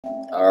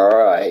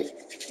Alright,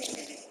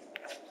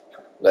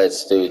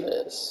 let's do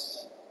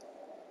this.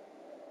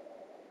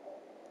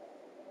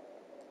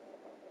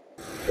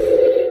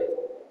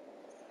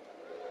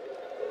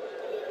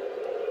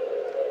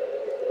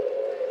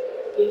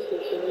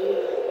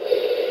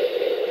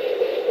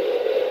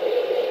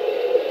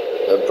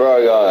 The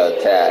pro gonna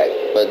attack,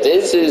 but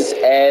this is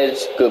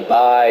Edge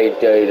goodbye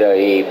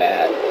WWE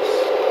match.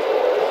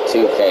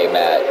 2K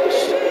match.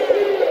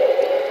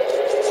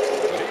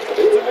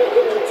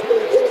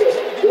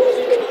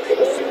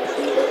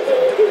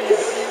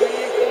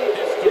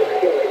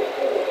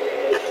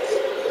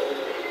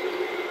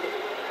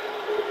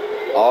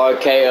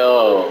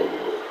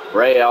 RKO.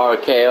 Ray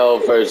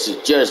RKO versus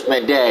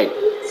Judgement Day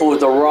for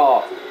the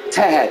Raw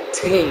Tag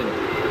Team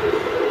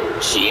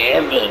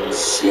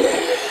Championship.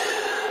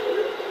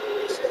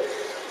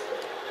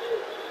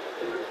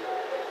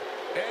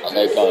 Are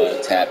they gonna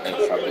attack me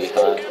from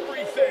behind?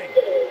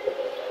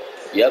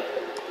 Yep.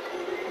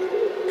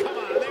 Come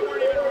on, they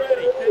weren't even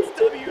ready. It's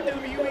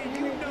WWE.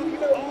 You know you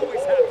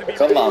always have to be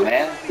Come ready on, for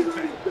man.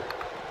 anything.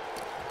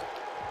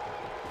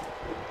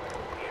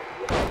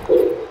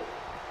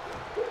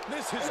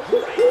 This is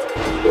great.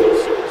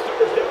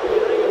 Superstars down in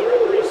the ring and the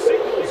referee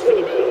signals for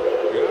the bell.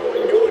 I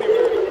wouldn't go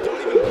anywhere.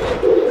 Don't even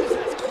blink. This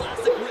has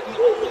classic written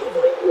all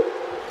over it.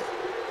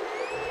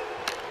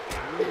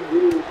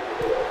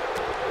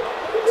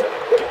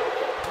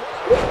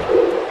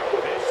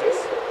 Vicious.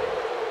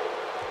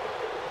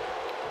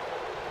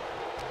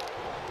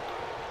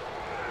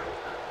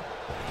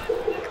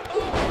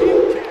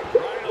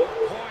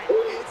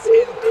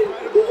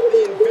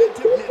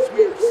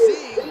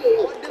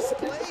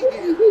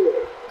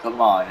 Come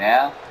on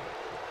now.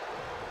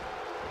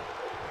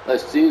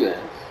 Let's do this.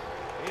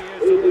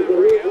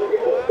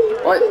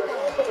 What?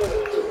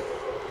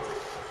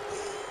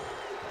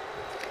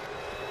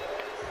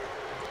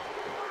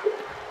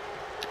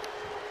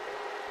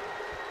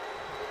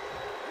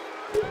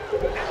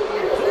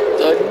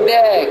 The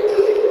neck.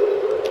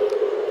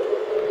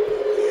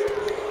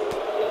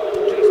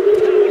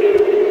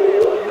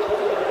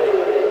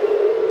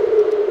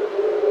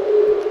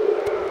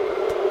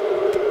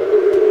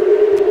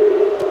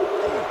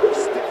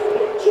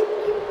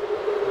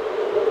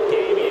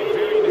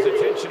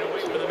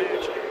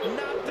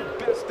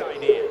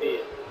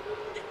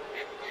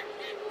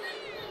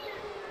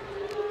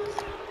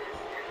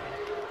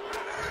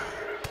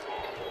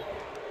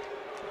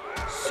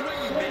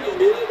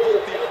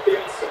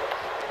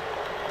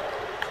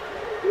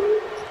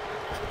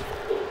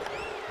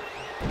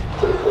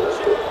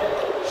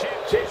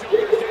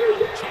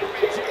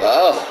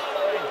 Oh.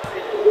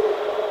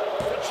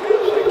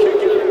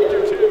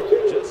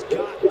 Just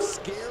got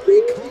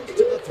scary close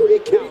to the 3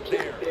 count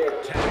there.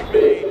 Tag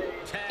made.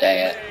 Dang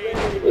it.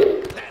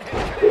 That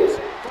hit connects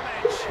from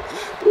Edge.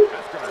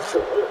 That's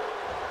gonna hurt.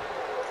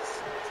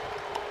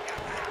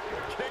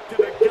 Kick to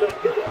the gut.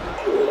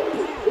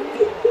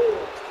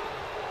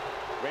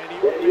 Randy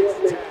Orton makes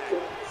the tag.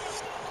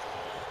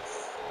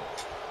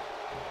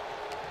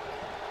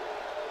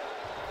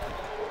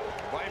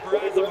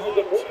 Viperize him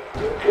hooked.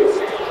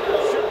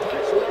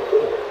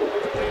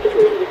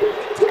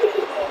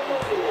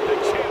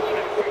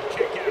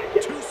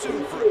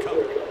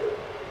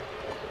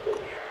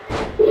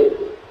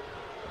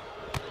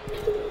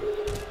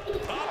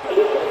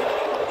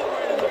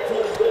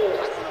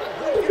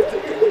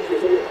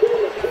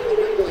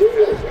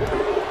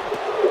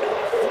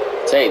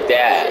 Take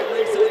that.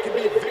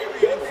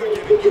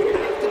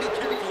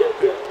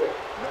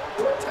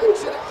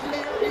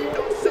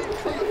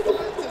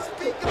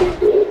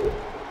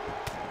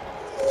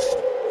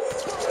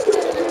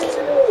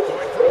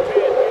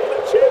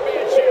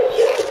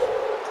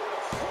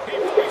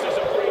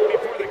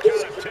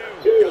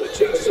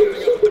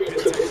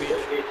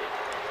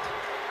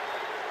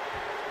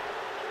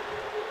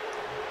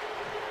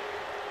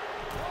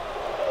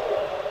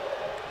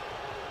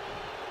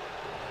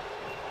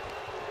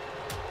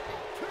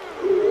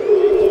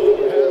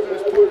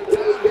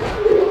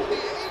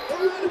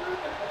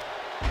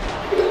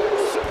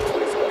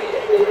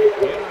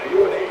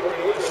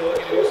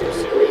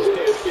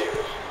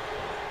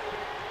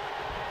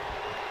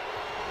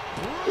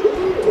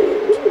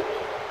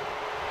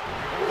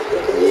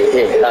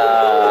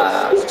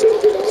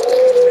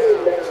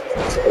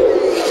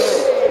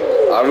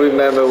 I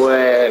remember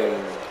when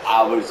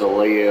I was the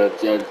leader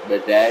of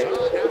Judgment Day.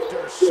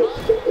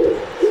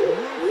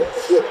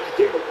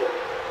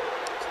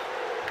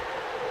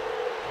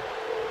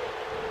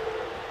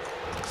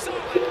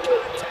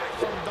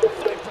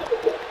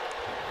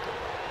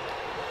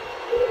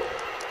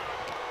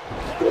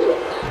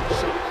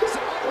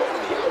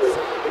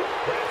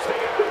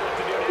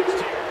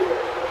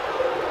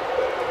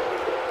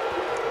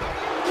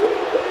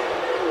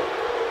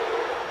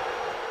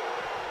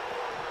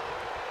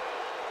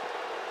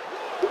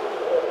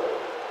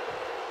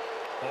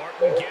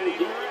 Orton getting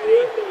ready.